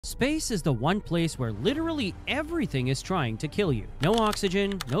Space is the one place where literally everything is trying to kill you. No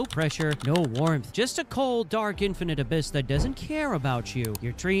oxygen, no pressure, no warmth. Just a cold, dark, infinite abyss that doesn't care about you,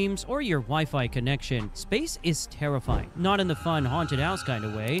 your dreams, or your Wi-Fi connection. Space is terrifying. Not in the fun, haunted house kind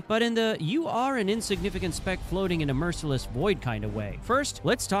of way, but in the you are an insignificant speck floating in a merciless void kind of way. First,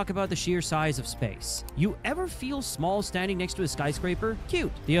 let's talk about the sheer size of space. You ever feel small standing next to a skyscraper?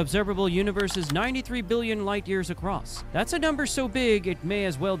 Cute. The observable universe is 93 billion light years across. That's a number so big, it may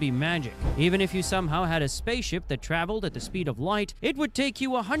as well be magic. Even if you somehow had a spaceship that traveled at the speed of light, it would take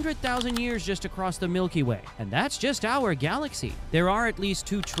you 100,000 years just across the Milky Way. And that's just our galaxy. There are at least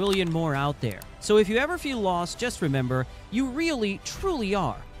 2 trillion more out there. So if you ever feel lost, just remember, you really, truly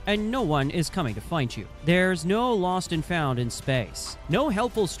are. And no one is coming to find you. There's no lost and found in space. No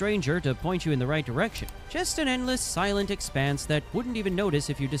helpful stranger to point you in the right direction. Just an endless, silent expanse that wouldn't even notice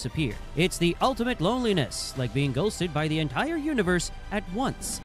if you disappeared. It's the ultimate loneliness, like being ghosted by the entire universe at once.